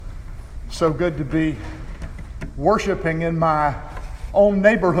So good to be worshiping in my own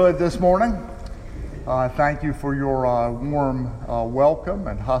neighborhood this morning. Thank you for your warm welcome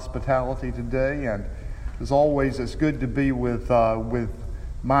and hospitality today. And as always, it's good to be with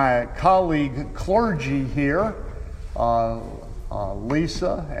my colleague clergy here,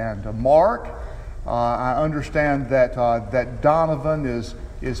 Lisa and Mark. I understand that Donovan is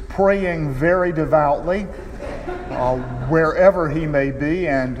praying very devoutly wherever he may be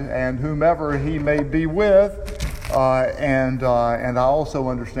and whomever he may be with. And I also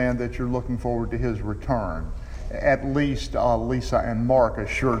understand that you're looking forward to his return. At least Lisa and Mark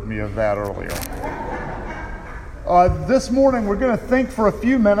assured me of that earlier. This morning we're going to think for a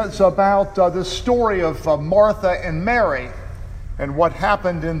few minutes about the story of Martha and Mary and what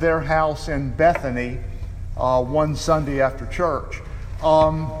happened in their house in Bethany one Sunday after church.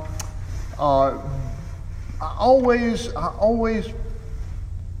 I always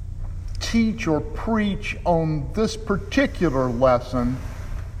teach or preach on this particular lesson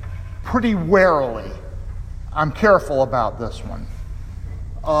pretty warily. I'm careful about this one.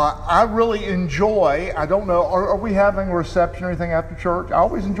 I really enjoy, I don't know, are we having a reception or anything after church? I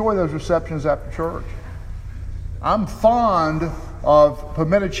always enjoy those receptions after church. I'm fond of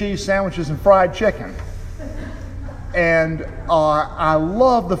pimento cheese sandwiches and fried chicken. And I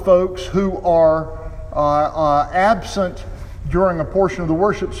love the folks who are absent during a portion of the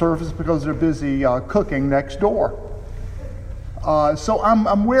worship service because they're busy cooking next door. So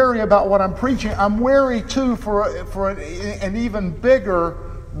I'm wary about what I'm preaching. I'm wary too for an even bigger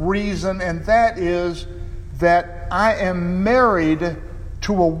reason, and that is that I am married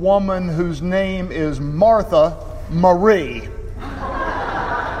to a woman whose name is Martha Marie.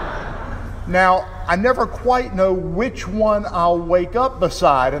 Now, I never quite know which one I'll wake up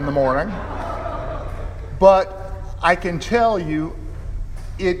beside in the morning, but I can tell you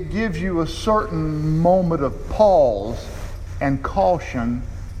it gives you a certain moment of pause and caution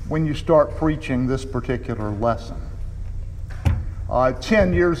when you start preaching this particular lesson.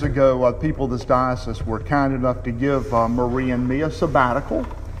 10 years ago, people of this diocese were kind enough to give Marie and me a sabbatical,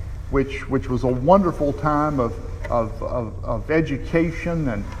 which was a wonderful time of education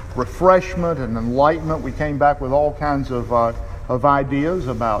and refreshment and enlightenment. We came back with all kinds of ideas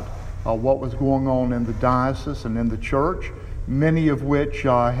about what was going on in the diocese and in the church, many of which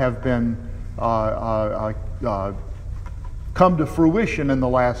have been come to fruition in the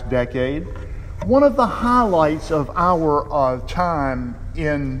last decade. One of the highlights of our time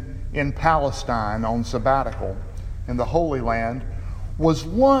in Palestine on sabbatical in the Holy Land was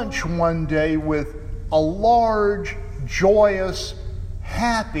lunch one day with a large, joyous,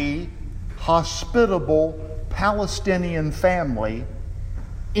 happy, hospitable Palestinian family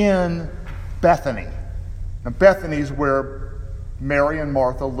in Bethany. Now, Bethany is where Mary and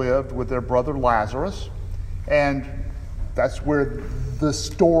Martha lived with their brother Lazarus, and that's where the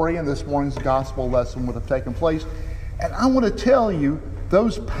story in this morning's gospel lesson would have taken place. And I want to tell you,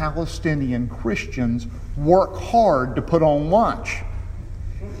 those Palestinian Christians work hard to put on lunch.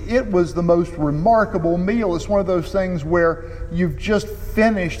 It was the most remarkable meal. It's one of those things where you've just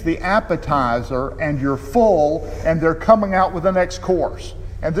finished the appetizer and you're full and they're coming out with the next course.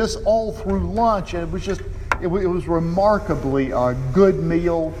 And this all through lunch, and it was remarkably a good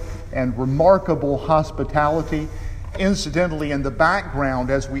meal and remarkable hospitality. Incidentally, in the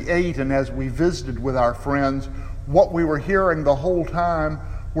background as we ate and as we visited with our friends, what we were hearing the whole time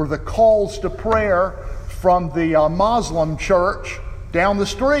were the calls to prayer from the Muslim church down the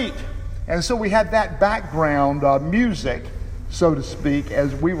street. And so we had that background music, so to speak,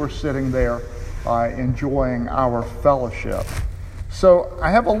 as we were sitting there enjoying our fellowship. So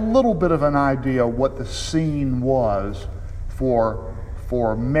I have a little bit of an idea what the scene was for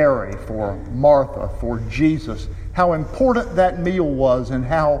Mary, for Martha, for Jesus, how important that meal was and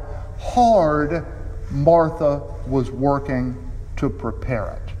how hard Martha was working to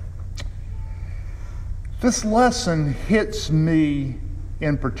prepare it. This lesson hits me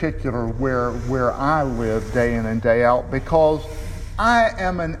in particular where I live day in and day out because I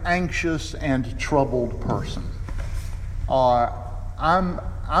am an anxious and troubled person.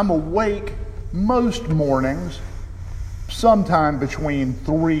 I'm awake most mornings sometime between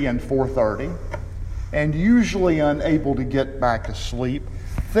 3 and 4:30 and usually unable to get back to sleep,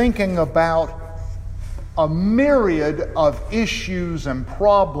 thinking about a myriad of issues and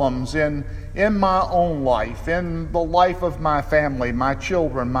problems in my own life, in the life of my family, my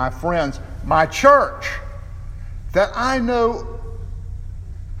children, my friends, my church, that I know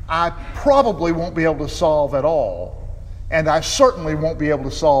I probably won't be able to solve at all, and I certainly won't be able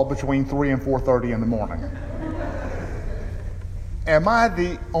to solve between 3 and 4:30 in the morning. Am I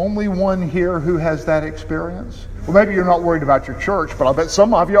the only one here who has that experience? Well, maybe you're not worried about your church, but I bet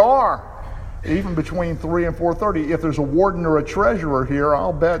some of you are. Even between 3 and 4:30. If there's a warden or a treasurer here,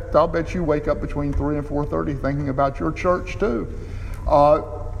 I'll bet you wake up between 3 and 4:30 thinking about your church too.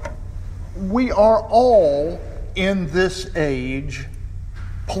 We are all in this age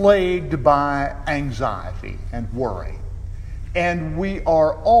plagued by anxiety and worry. And we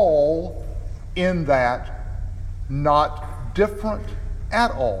are all in that not different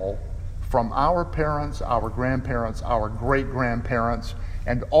at all from our parents, our grandparents, our great-grandparents,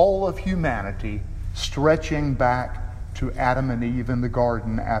 and all of humanity, stretching back to Adam and Eve in the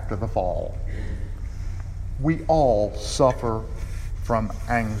garden after the fall. We all suffer from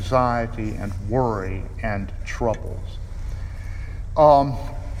anxiety and worry and troubles.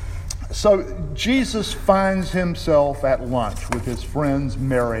 So Jesus finds himself at lunch with his friends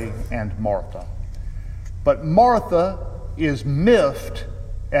Mary and Martha. But Martha is miffed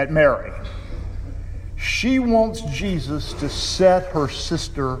at Mary. She wants Jesus to set her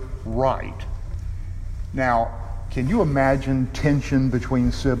sister right. Now, can you imagine tension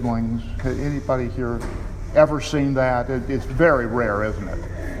between siblings? Anybody here ever seen that? It's very rare, isn't it?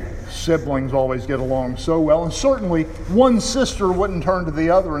 Siblings always get along so well, and certainly one sister wouldn't turn to the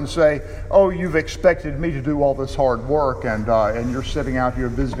other and say, "Oh, you've expected me to do all this hard work, and you're sitting out here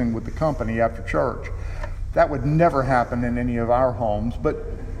visiting with the company after church." That would never happen in any of our homes, but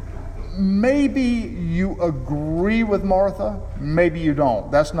maybe you agree with Martha, maybe you don't.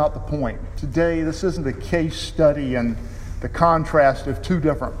 That's not the point. Today, this isn't a case study in the contrast of two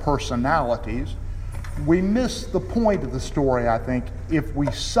different personalities. We miss the point of the story, I think, if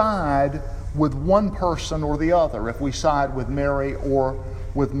we side with one person or the other, if we side with Mary or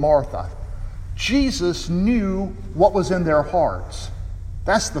with Martha. Jesus knew what was in their hearts.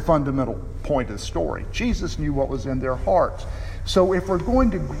 That's the fundamental point of the story. Jesus knew what was in their hearts. So if we're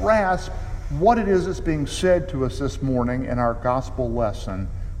going to grasp what it is that's being said to us this morning in our gospel lesson,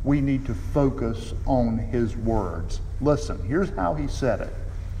 we need to focus on his words. Listen, here's how he said it.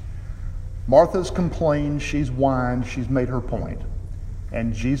 Martha's complained, she's whined, she's made her point.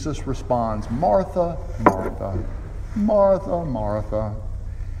 And Jesus responds, "Martha, Martha, Martha, Martha,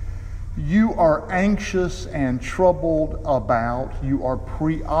 you are anxious and troubled about, you are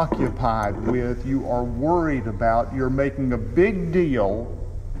preoccupied with, you are worried about, you're making a big deal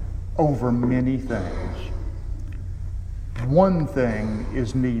over many things. One thing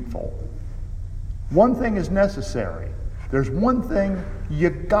is needful. One thing is necessary. There's one thing you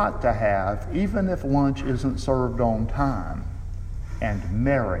got to have, even if lunch isn't served on time. And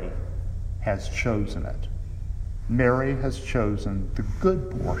Mary has chosen it. Mary has chosen the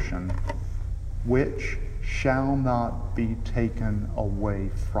good portion, which shall not be taken away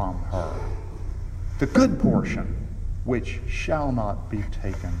from her. The good portion, which shall not be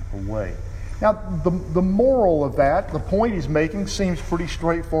taken away." Now, the moral of that, the point he's making, seems pretty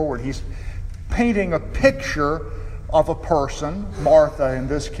straightforward. He's painting a picture of a person, Martha in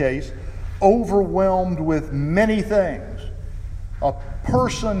this case, overwhelmed with many things. A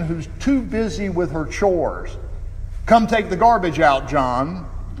person who's too busy with her chores. "Come take the garbage out, John,"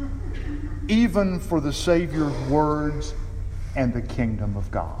 even for the Savior's words and the kingdom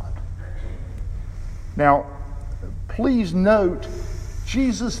of God. Now, please note,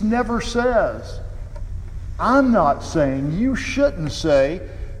 Jesus never says, I'm not saying, you shouldn't say,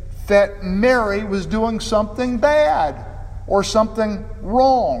 that Mary was doing something bad or something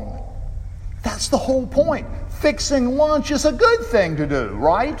wrong. That's the whole point. Fixing lunch is a good thing to do,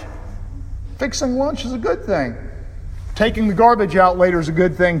 right? Fixing lunch is a good thing. Taking the garbage out later is a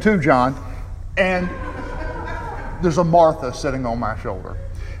good thing too, John. And there's a Martha sitting on my shoulder.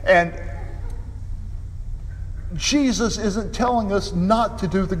 And Jesus isn't telling us not to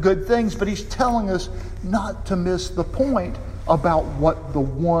do the good things, but he's telling us not to miss the point about what the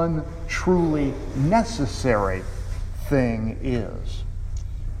one truly necessary thing is.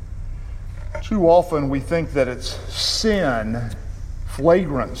 Too often we think that it's sin,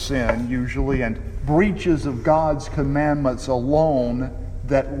 flagrant sin usually, and breaches of God's commandments alone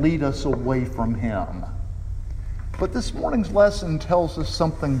that lead us away from him. But this morning's lesson tells us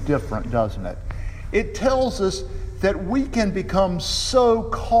something different, doesn't it? It tells us that we can become so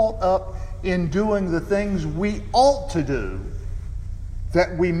caught up in doing the things we ought to do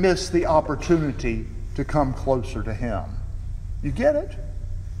that we miss the opportunity to come closer to him. You get it?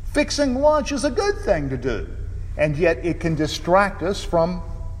 Fixing lunch is a good thing to do, and yet it can distract us from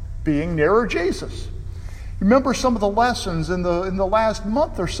being nearer Jesus. Remember some of the lessons in the last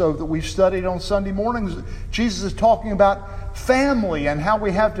month or so that we've studied on Sunday mornings. Jesus is talking about family and how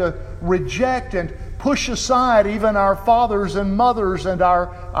we have to reject and push aside even our fathers and mothers and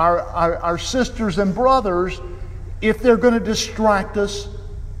our sisters and brothers if they're going to distract us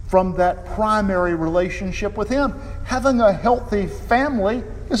from that primary relationship with Him. Having a healthy family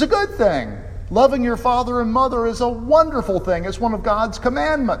is a good thing. Loving your father and mother is a wonderful thing. It's one of God's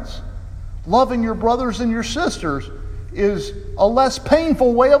commandments. Loving your brothers and your sisters is a less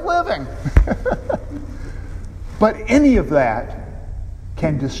painful way of living. But any of that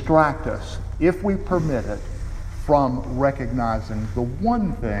can distract us, if we permit it, from recognizing the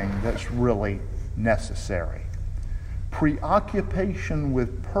one thing that's really necessary. Preoccupation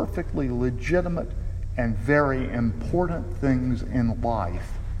with perfectly legitimate and very important things in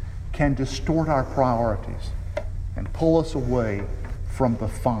life can distort our priorities and pull us away from the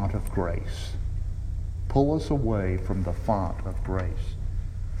font of grace. Pull us away from the font of grace.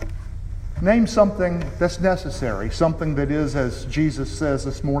 Name something that's necessary, something that is, as Jesus says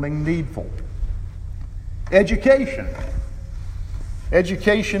this morning, needful. Education.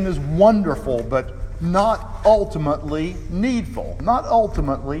 Education is wonderful, but not ultimately needful, not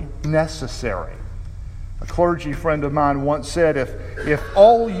ultimately necessary. A clergy friend of mine once said, if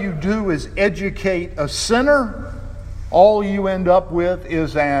all you do is educate a sinner, all you end up with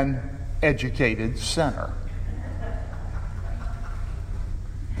is an educated sinner.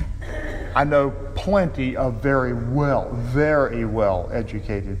 I know plenty of very well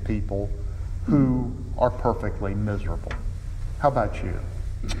educated people who are perfectly miserable. How about you?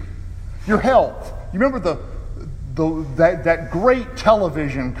 Your health. You remember that great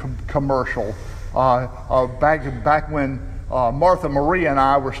television commercial back when Martha Maria and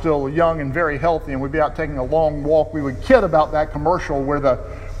I were still young and very healthy, and we'd be out taking a long walk. We would kid about that commercial where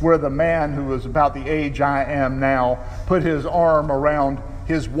the man who was about the age I am now put his arm around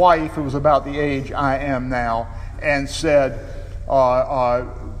his wife, who was about the age I am now, and said,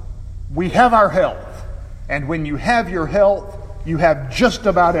 we have our health, and when you have your health, you have just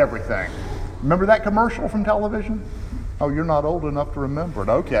about everything. Remember that commercial from television? Oh, you're not old enough to remember it.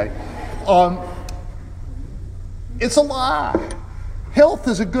 Okay. It's a lie. Health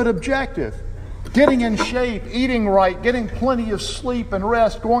is a good objective. Getting in shape, eating right, getting plenty of sleep and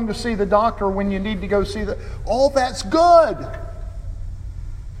rest, going to see the doctor when you need to go see all that's good.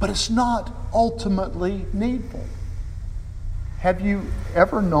 But it's not ultimately needful. Have you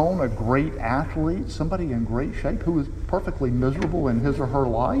ever known a great athlete, somebody in great shape, who is perfectly miserable in his or her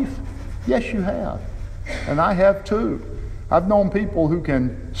life? Yes, you have. And I have too. I've known people who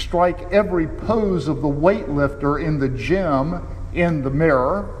can strike every pose of the weightlifter in the gym in the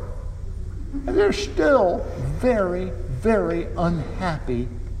mirror, and they're still very, very unhappy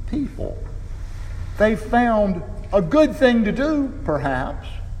people. They've found a good thing to do, perhaps,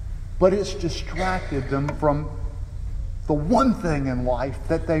 but it's distracted them from the one thing in life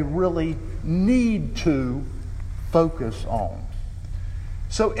that they really need to focus on.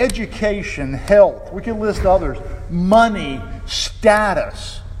 So education, health, we can list others, money,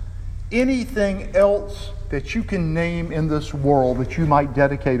 status, anything else that you can name in this world that you might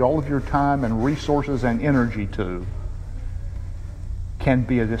dedicate all of your time and resources and energy to can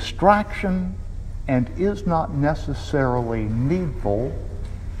be a distraction and is not necessarily needful,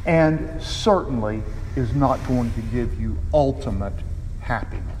 and certainly is not going to give you ultimate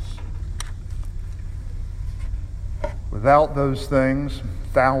happiness. Without those things,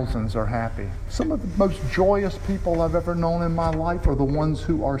 thousands are happy. Some of the most joyous people I've ever known in my life are the ones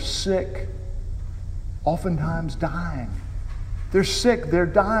who are sick, oftentimes dying. They're sick, they're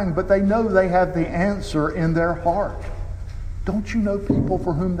dying, but they know they have the answer in their heart. Don't you know people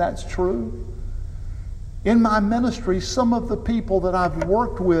for whom that's true? In my ministry, some of the people that I've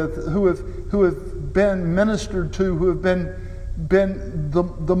worked with who have been ministered to, who have been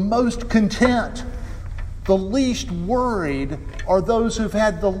the most content, the least worried, are those who've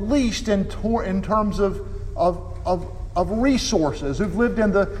had the least in terms of resources, who've lived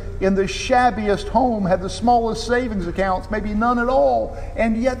in the shabbiest home, had the smallest savings accounts, maybe none at all,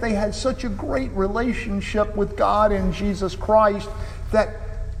 and yet they had such a great relationship with God in Jesus Christ that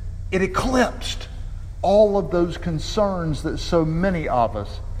it eclipsed all of those concerns that so many of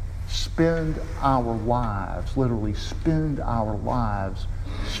us spend our lives, literally spend our lives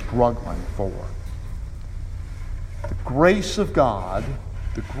struggling for. The grace of God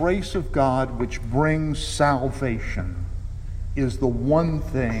which brings salvation, is the one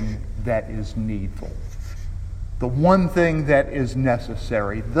thing that is needful, the one thing that is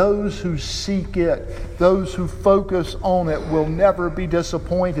necessary. Those who seek it, those who focus on it, will never be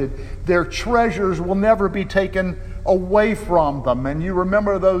disappointed. Their treasures will never be taken away from them. And you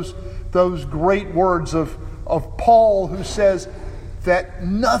remember those great words of Paul, who says, that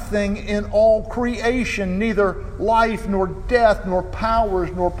nothing in all creation, neither life nor death, nor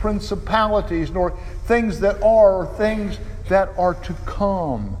powers, nor principalities, nor things that are or things that are to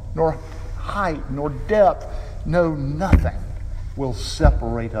come, nor height, nor depth, no, nothing will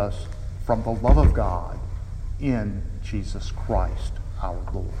separate us from the love of God in Jesus Christ our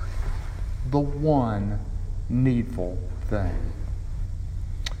Lord. The one needful thing.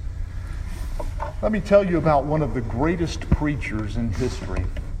 Let me tell you about one of the greatest preachers in history.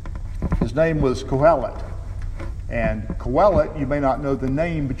 His name was Kohelet. And Kohelet, you may not know the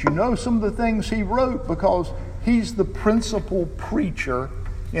name, but you know some of the things he wrote because he's the principal preacher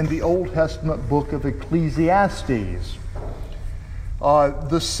in the Old Testament book of Ecclesiastes.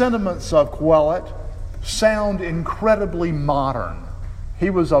 The sentiments of Kohelet sound incredibly modern. He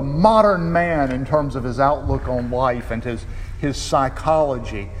was a modern man in terms of his outlook on life and his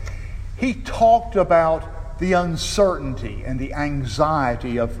psychology. He talked about the uncertainty and the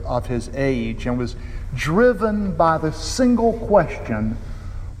anxiety of his age and was driven by the single question,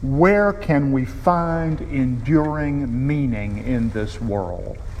 where can we find enduring meaning in this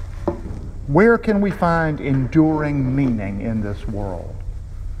world? Where can we find enduring meaning in this world?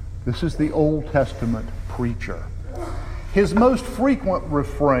 This is the Old Testament preacher. His most frequent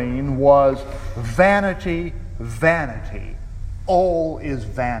refrain was, vanity, vanity, all is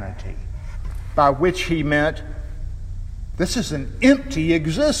vanity. By which he meant, this is an empty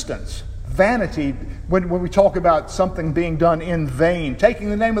existence. Vanity, when we talk about something being done in vain, taking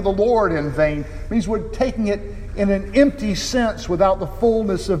the name of the Lord in vain, means we're taking it in an empty sense without the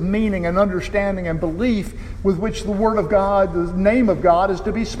fullness of meaning and understanding and belief with which the Word of God, the name of God, is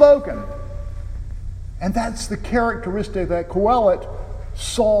to be spoken. And that's the characteristic that Kohelet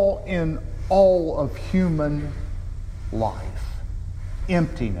saw in all of human life.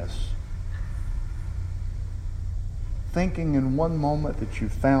 Emptiness. Thinking in one moment that you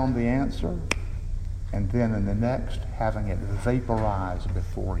found the answer, and then in the next having it vaporize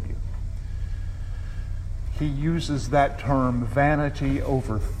before you. He uses that term vanity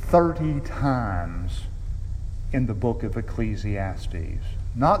over 30 times in the book of Ecclesiastes.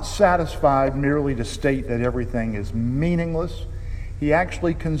 Not satisfied merely to state that everything is meaningless, he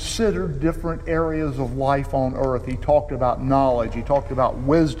actually considered different areas of life on earth. He talked about knowledge, he talked about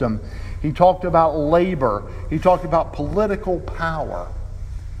wisdom, he talked about labor, he talked about political power.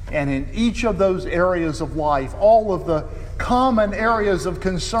 And in each of those areas of life, all of the common areas of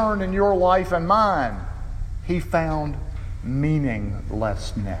concern in your life and mine, he found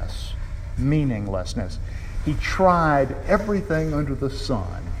meaninglessness. Meaninglessness. He tried everything under the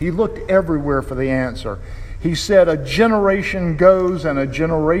sun. He looked everywhere for the answer. He said, a generation goes and a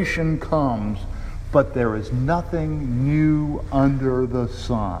generation comes, but there is nothing new under the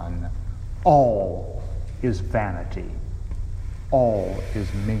sun. All is vanity. All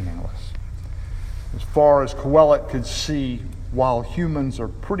is meaningless. As far as Kohelet could see, while humans are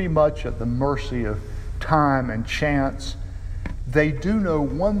pretty much at the mercy of time and chance, they do know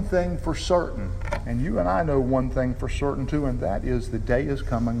one thing for certain, and you and I know one thing for certain too, and that is the day is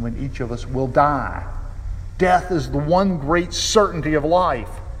coming when each of us will die. Death is the one great certainty of life.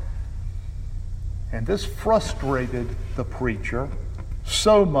 And this frustrated the preacher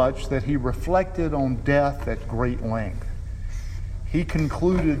so much that he reflected on death at great length. He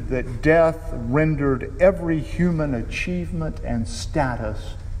concluded that death rendered every human achievement and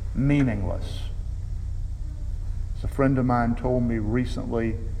status meaningless. As a friend of mine told me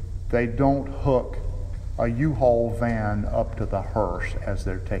recently, they don't hook a U-Haul van up to the hearse as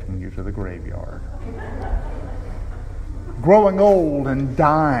they're taking you to the graveyard. Growing old and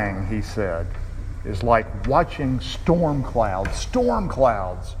dying, he said, is like watching storm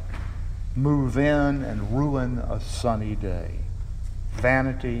clouds move in and ruin a sunny day.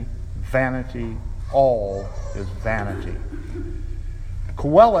 Vanity, vanity, all is vanity.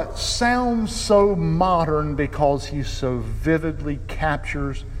 Kohelet sounds so modern because he so vividly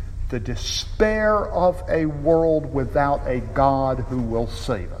captures the despair of a world without a God who will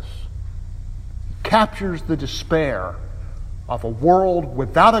save us. He captures the despair of a world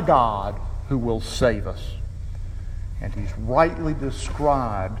without a God who will save us. And he's rightly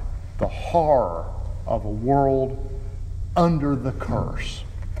described the horror of a world under the curse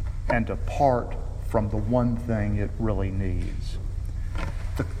and apart from the one thing it really needs.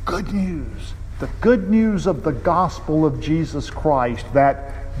 The good news of the gospel of Jesus Christ,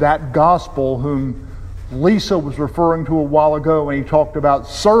 that gospel whom Lisa was referring to a while ago when he talked about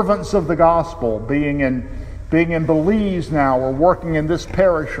servants of the gospel being in Belize now or working in this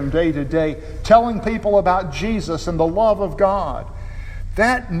parish from day to day, telling people about Jesus and the love of God.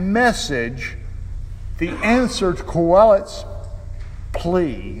 That message, the answer to Kohelet's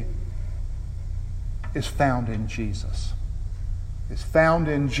plea is found in Jesus. It's found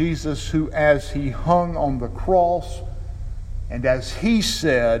in Jesus, who, as he hung on the cross, and as he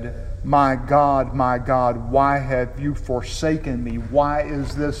said, my God, why have you forsaken me? Why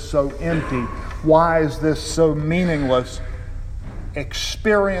is this so empty? Why is this so meaningless?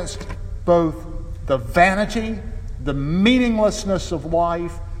 Experienced both the vanity, the meaninglessness of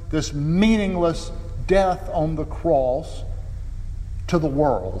life, this meaningless death on the cross to the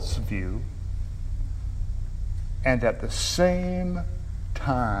world's view, and at the same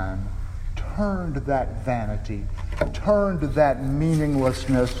time turned that vanity, turned that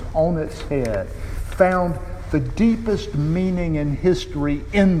meaninglessness on its head, found the deepest meaning in history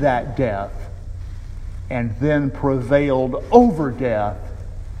in that death, and then prevailed over death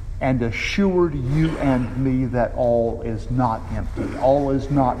and assured you and me that all is not empty, all is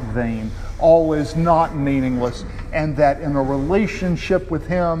not vain, all is not meaningless, and that in a relationship with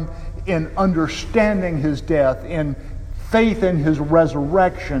him, in understanding his death, in faith in his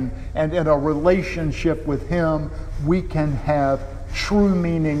resurrection, and in a relationship with him, we can have true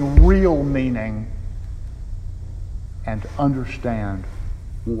meaning, real meaning, and understand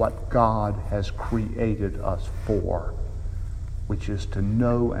what God has created us for, which is to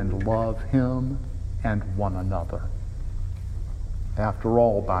know and love him and one another. After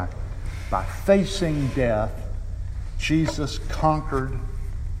all, by facing death, Jesus conquered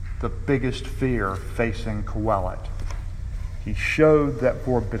the biggest fear facing Coelet. He showed that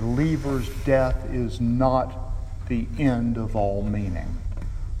for believers, death is not the end of all meaning,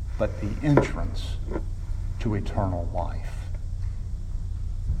 but the entrance to eternal life.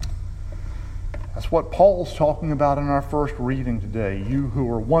 That's what Paul's talking about in our first reading today. You who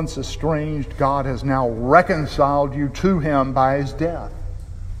were once estranged, God has now reconciled you to him by his death.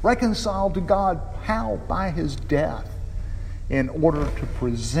 Reconciled to God, how? By his death, in order to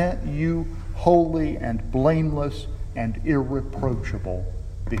present you holy and blameless and irreproachable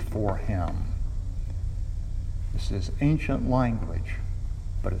before him. This is ancient language,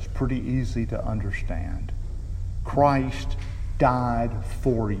 but it's pretty easy to understand. Christ died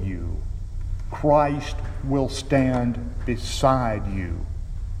for you. Christ will stand beside you.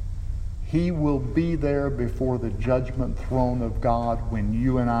 He will be there before the judgment throne of God when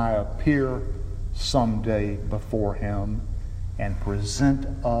you and I appear someday before him and present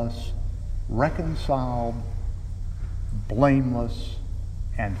us reconciled, blameless,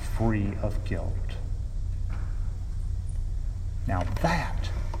 and free of guilt. Now that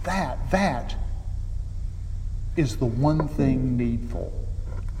is the one thing needful.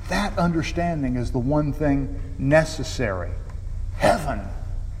 That understanding is the one thing necessary. Heaven,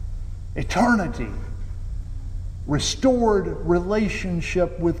 eternity, restored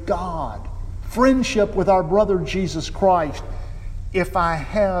relationship with God, friendship with our brother Jesus Christ. If I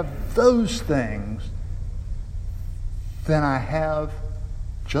have those things, then I have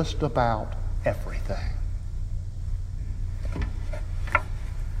just about everything.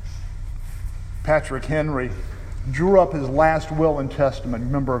 Patrick Henry drew up his last will and testament.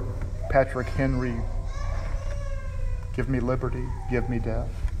 Remember Patrick Henry, give me liberty, give me death.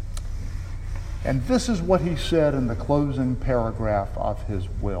 And this is what he said in the closing paragraph of his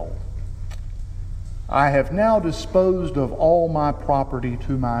will. I have now disposed of all my property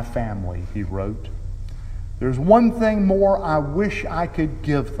to my family, he wrote. There's one thing more I wish I could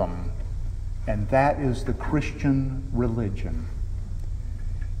give them, and that is the Christian religion.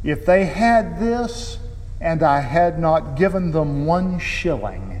 If they had this, and I had not given them 1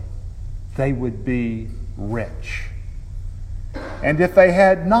 shilling, they would be rich. And if they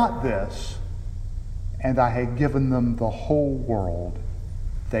had not this, and I had given them the whole world,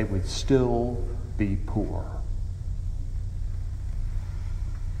 they would still be poor.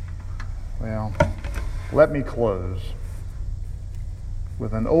 Well, let me close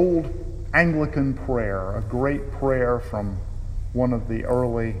with an old Anglican prayer, a great prayer from one of the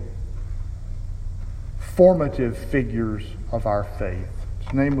early formative figures of our faith.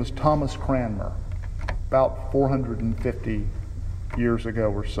 His name was Thomas Cranmer, about 450 years ago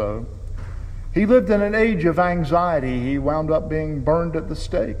or so. He lived in an age of anxiety. He wound up being burned at the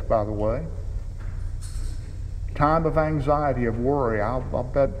stake, by the way. Time of anxiety, of worry. I'll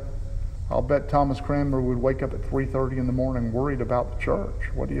bet Thomas Cranmer would wake up at 3:30 in the morning worried about the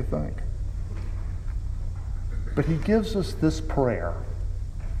church. What do you think? But he gives us this prayer.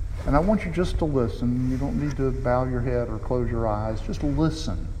 And I want you just to listen. You don't need to bow your head or close your eyes. Just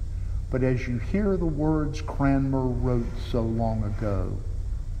listen. But as you hear the words Cranmer wrote so long ago,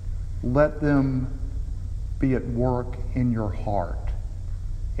 let them be at work in your heart,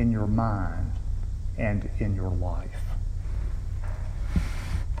 in your mind, and in your life.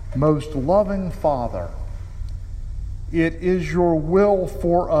 Most loving Father, it is your will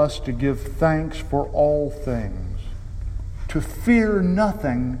for us to give thanks for all things, to fear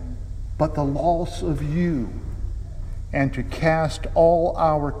nothing but the loss of you, and to cast all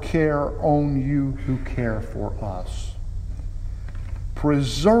our care on you who care for us.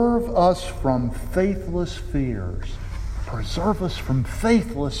 Preserve us from faithless fears. Preserve us from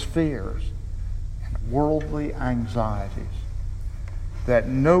faithless fears and worldly anxieties, that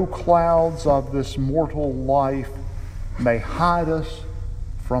no clouds of this mortal life may hide us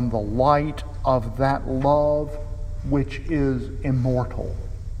from the light of that love which is immortal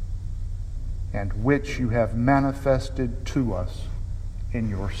and which you have manifested to us in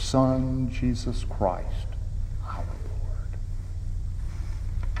your Son, Jesus Christ, our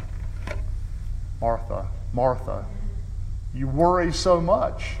Lord. Martha, Martha, you worry so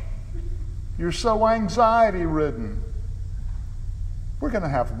much. You're so anxiety-ridden. We're going to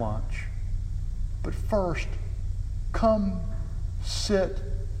have lunch. But first, come sit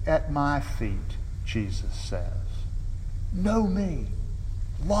at my feet, Jesus says. Know me,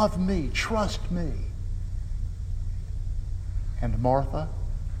 love me, trust me. And Martha,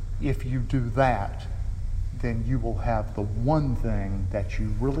 if you do that, then you will have the one thing that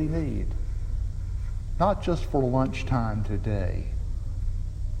you really need. Not just for lunchtime today,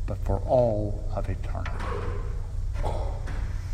 but for all of eternity.